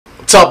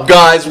What's up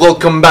guys,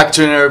 welcome back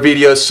to another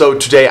video. So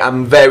today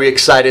I'm very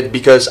excited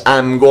because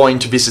I'm going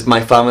to visit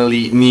my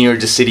family near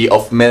the city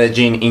of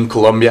Medellin in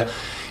Colombia.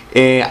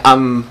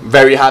 I'm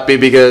very happy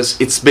because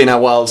it's been a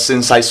while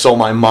since I saw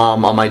my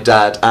mom and my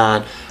dad,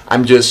 and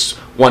I'm just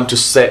want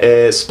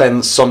to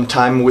spend some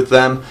time with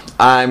them.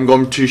 I'm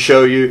going to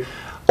show you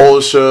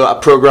also a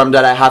program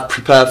that I have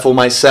prepared for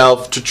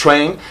myself to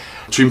train,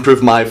 to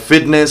improve my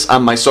fitness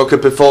and my soccer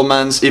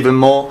performance even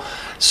more.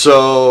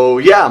 So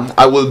yeah,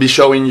 I will be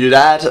showing you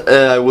that.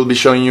 I will be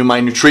showing you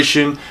my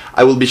nutrition.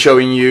 I will be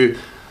showing you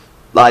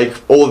like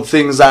all the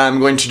things that I'm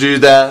going to do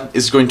there.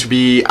 It's going to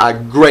be a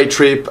great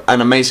trip,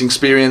 an amazing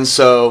experience.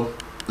 So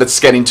let's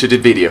get into the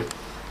video.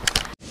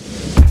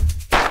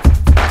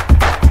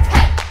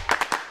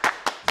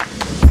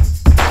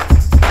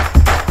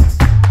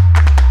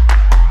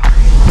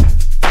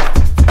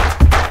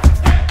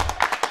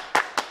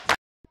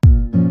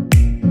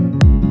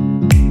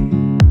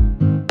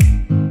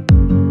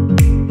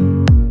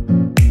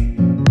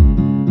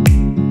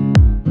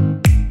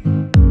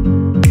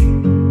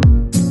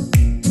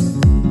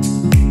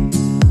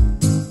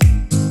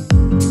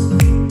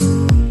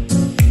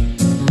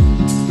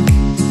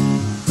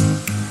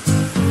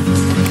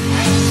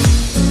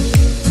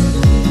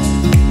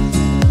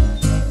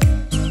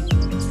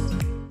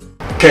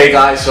 Okay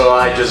guys, so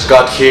I just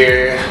got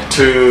here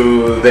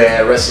to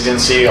the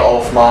residency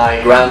of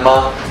my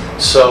grandma,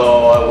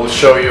 so I will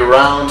show you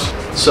around,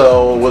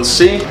 so we'll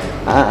see.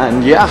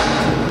 And yeah,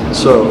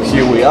 so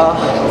here we are.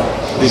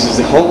 This is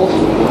the hall,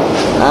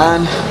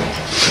 and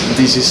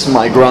this is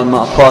my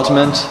grandma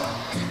apartment.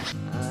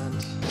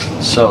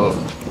 And so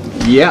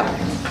yeah,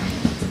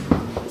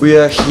 we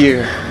are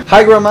here.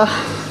 Hi grandma.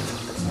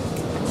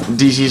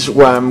 This is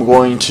where I'm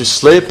going to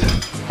sleep.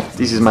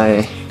 This is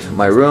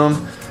my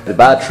room. The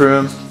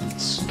bathroom,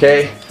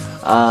 okay,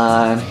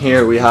 and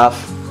here we have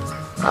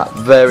a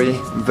very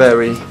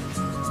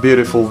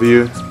beautiful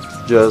view.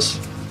 Just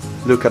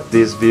look at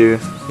this view,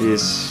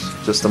 it's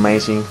just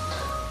amazing.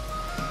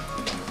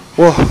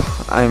 Whoa,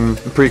 I'm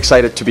pretty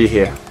excited to be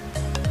here.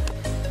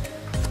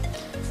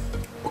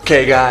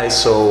 Okay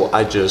guys, so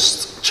I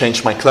just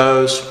changed my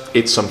clothes,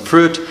 ate some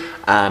fruit,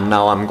 and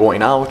now I'm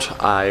going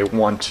out. I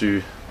want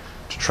to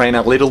train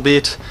a little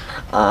bit,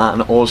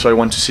 and also I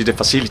want to see the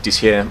facilities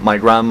here. My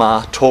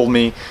grandma told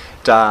me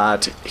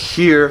that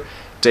here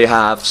they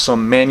have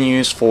some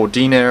menus for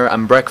dinner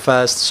and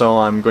breakfast, so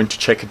I'm going to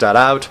check that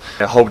out.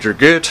 I hope they're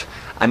good.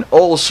 And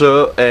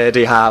also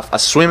they have a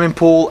swimming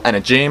pool and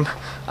a gym,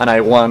 and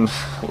I want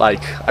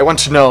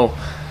to know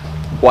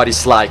what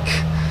it's like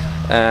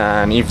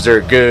and if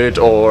they're good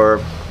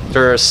or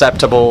they're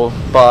acceptable.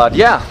 But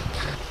yeah,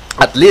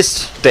 at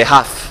least they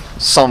have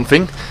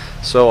something,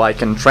 so I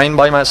can train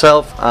by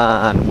myself,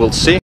 and we'll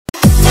see.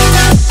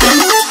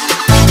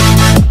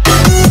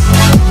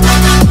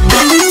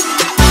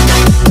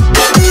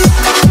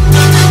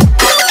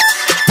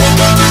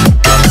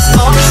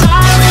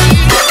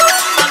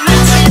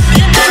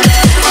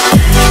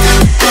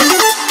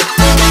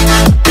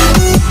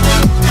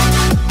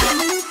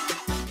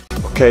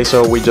 Okay,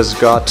 so we just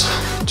got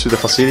to the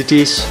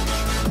facilities.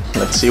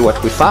 Let's see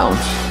what we found.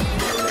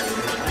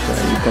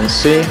 There you can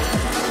see.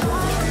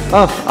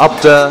 Oh,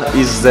 up there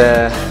is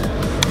the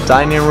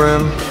dining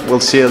room. We'll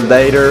see it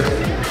later.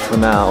 For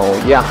now,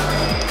 yeah,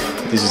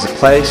 this is the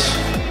place,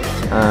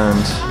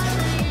 and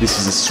this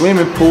is the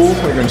swimming pool.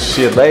 We're going to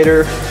see it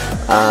later,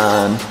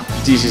 and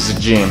this is the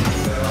gym.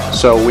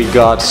 So we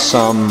got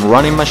some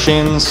running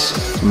machines,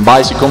 some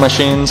bicycle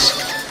machines,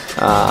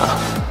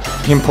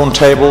 ping pong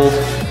table,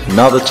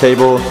 another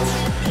table,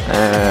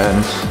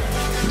 and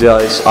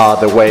these are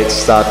the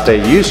weights that they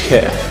use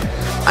here.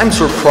 I'm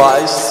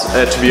surprised,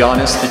 to be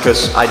honest,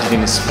 because I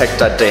didn't expect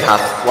that they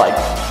have like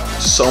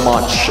so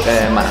much,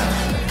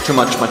 too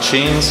much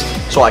machines,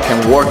 so I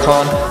can work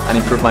on and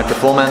improve my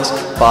performance,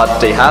 but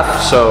they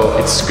have, so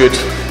it's good.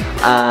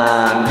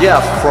 And yeah,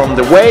 from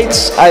the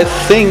weights, I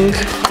think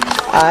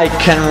I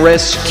can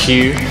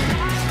rescue.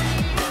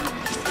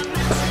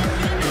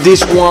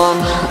 This one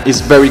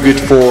is very good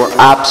for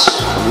abs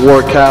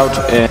workout,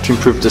 to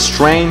improve the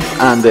strength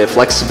and the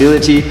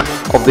flexibility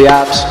of the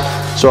abs.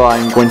 So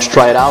I'm going to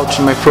try it out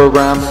in my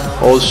program.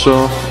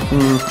 Also,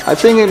 I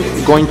think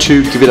I'm going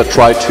to give it a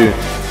try to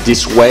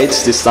these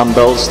weights, these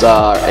dumbbells that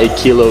are 8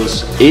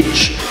 kilos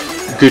each.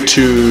 Good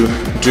to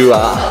do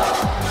a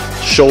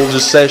shoulder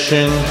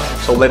session.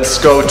 So let's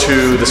go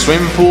to the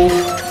swimming pool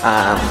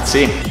and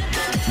see.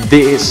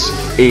 This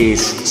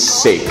is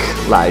sick,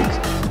 like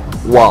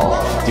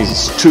wow, this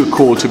is too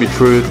cool to be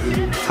true.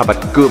 Have a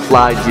good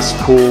light, this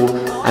pool,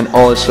 and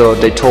also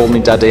they told me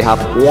that they have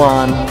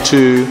 1,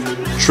 2,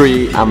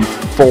 3 and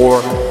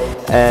 4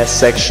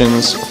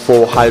 sections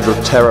for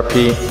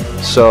hydrotherapy,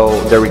 so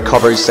the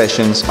recovery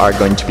sessions are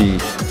going to be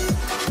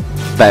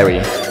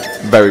very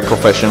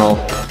professional.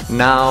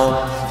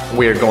 Now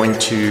we're going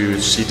to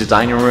see the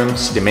dining room,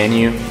 see the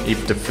menu,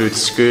 if the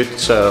food's good,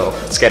 so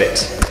let's get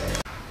it.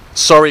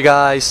 Sorry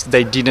guys,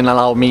 they didn't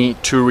allow me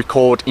to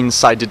record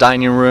inside the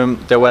dining room.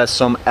 There were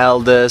some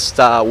elders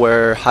that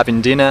were having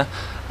dinner,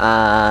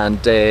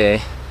 and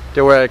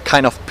they were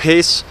kind of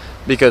pissed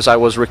because I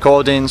was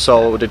recording,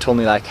 so they told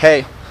me like,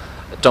 hey,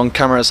 don't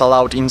cameras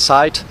allowed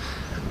inside.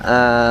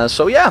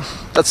 So yeah,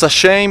 that's a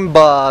shame,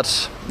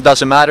 but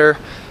doesn't matter.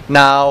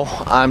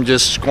 Now I'm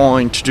just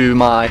going to do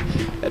my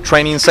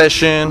training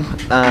session.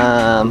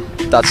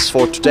 That's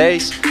for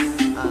today's.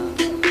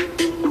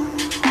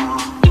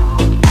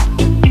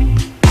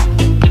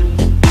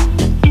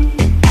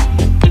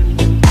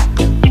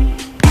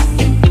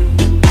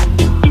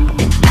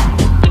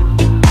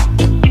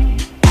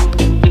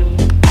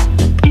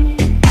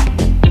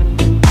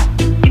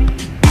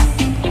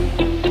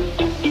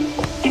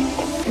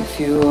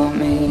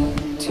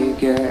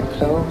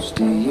 Close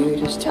to you,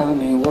 just tell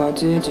me what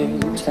to do,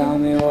 tell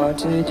me what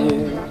to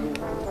do.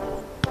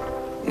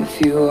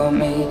 If you want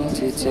me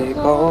to take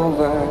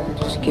over,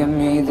 just give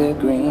me the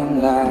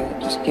green light,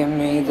 just give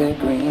me the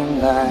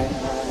green light.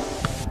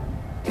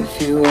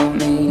 If you want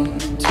me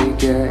to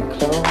get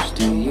close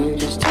to you,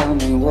 just tell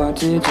me what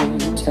to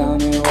do, tell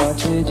me what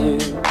to do.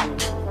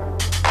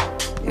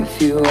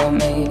 If you want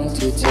me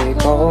to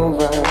take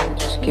over,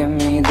 just give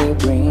me the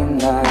green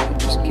light,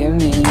 just give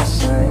me a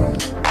sign.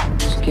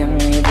 Give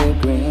me the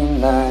green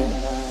light.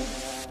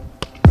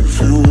 If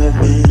you want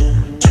me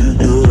to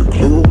get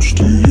close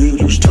to you,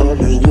 just tell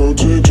me what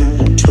to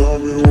do, tell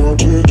me what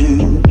to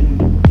do.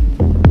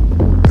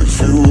 If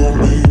you want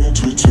me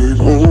to take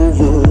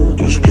over,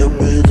 just give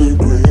me the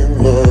green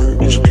light,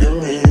 just give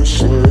me a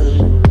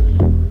sign.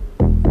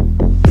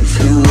 If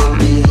you want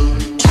me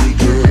to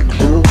get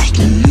close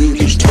to you,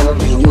 just tell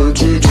me what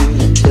to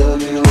do, tell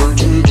me what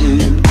to do.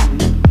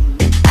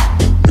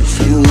 If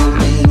you want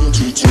me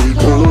to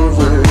take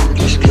over,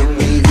 just give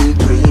me the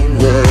green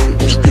light,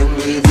 just give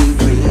me the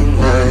green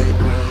light.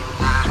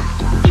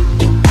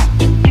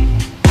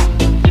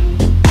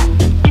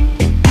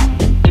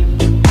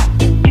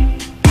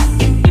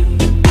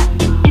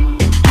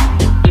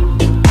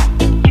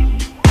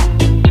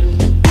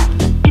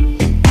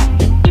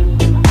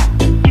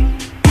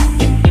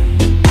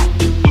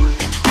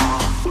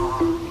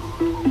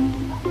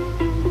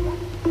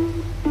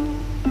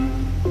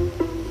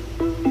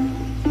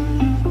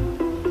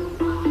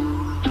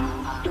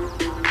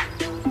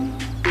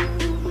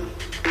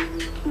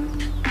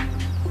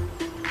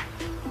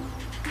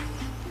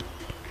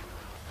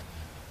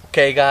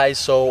 Okay guys,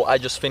 so I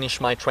just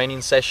finished my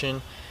training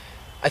session.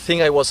 I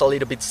think I was a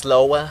little bit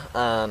slower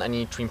and I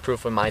need to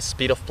improve in my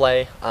speed of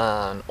play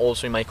and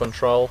also in my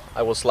control.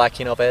 I was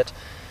lacking of it.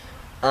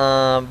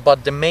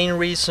 But the main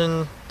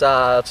reason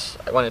that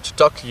I wanted to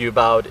talk to you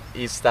about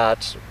is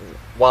that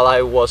while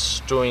I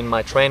was doing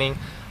my training,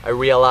 I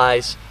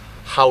realized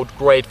how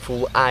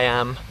grateful I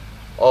am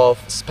of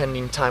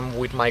spending time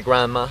with my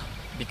grandma,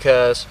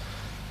 because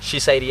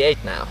she's 88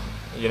 now,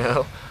 you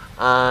know,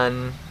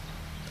 and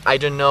I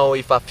don't know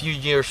if a few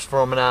years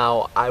from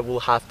now I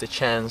will have the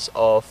chance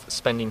of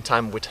spending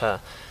time with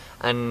her.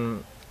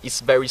 And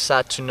it's very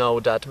sad to know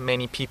that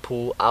many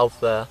people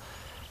out there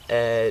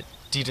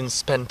didn't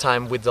spend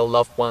time with their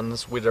loved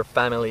ones, with their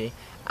family,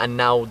 and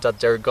now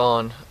that they're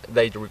gone,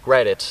 they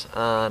regret it.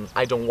 And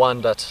I don't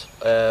want that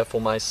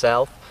for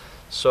myself,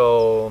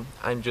 so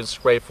I'm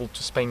just grateful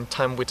to spend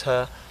time with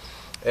her.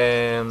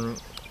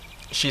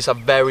 She's a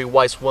very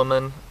wise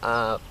woman,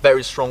 a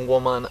very strong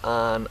woman,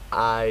 and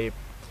I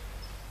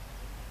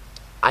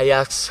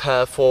asked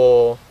her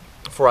for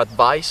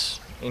advice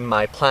in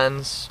my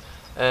plans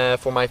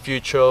for my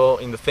future,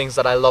 in the things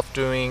that I love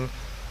doing,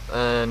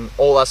 and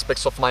all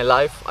aspects of my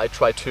life. I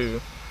try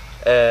to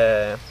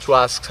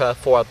ask her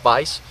for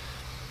advice,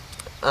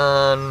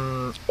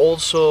 and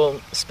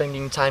also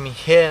spending time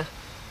here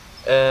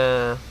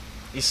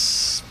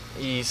is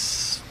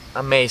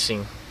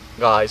amazing,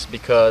 guys,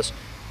 because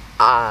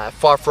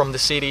far from the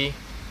city,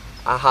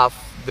 I have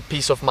the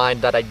peace of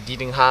mind that I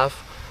didn't have.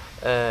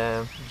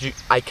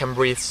 I can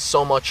breathe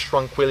so much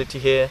tranquility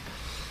here,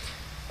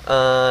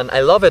 and I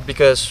love it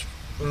because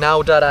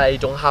now that I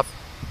don't have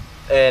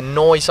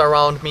noise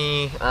around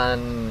me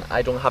and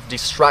I don't have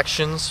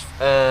distractions,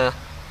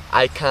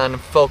 I can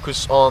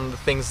focus on the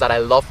things that I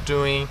love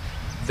doing,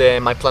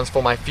 my plans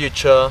for my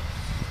future.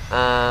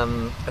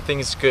 I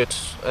think it's good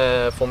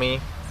for me,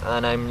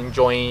 and I'm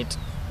enjoying it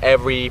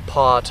every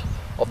part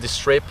of this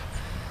trip.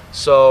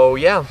 So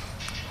yeah,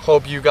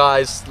 hope you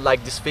guys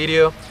like this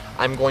video.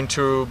 I'm going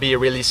to be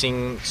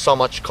releasing so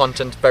much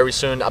content very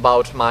soon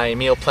about my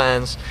meal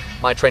plans,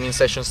 my training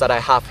sessions that I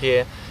have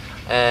here.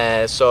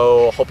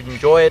 So hope you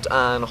enjoy it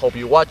and hope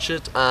you watch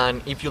it.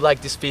 And if you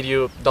like this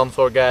video, don't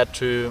forget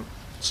to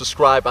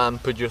subscribe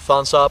and put your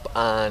thumbs up,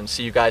 and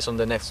see you guys on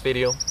the next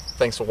video.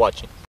 Thanks for watching.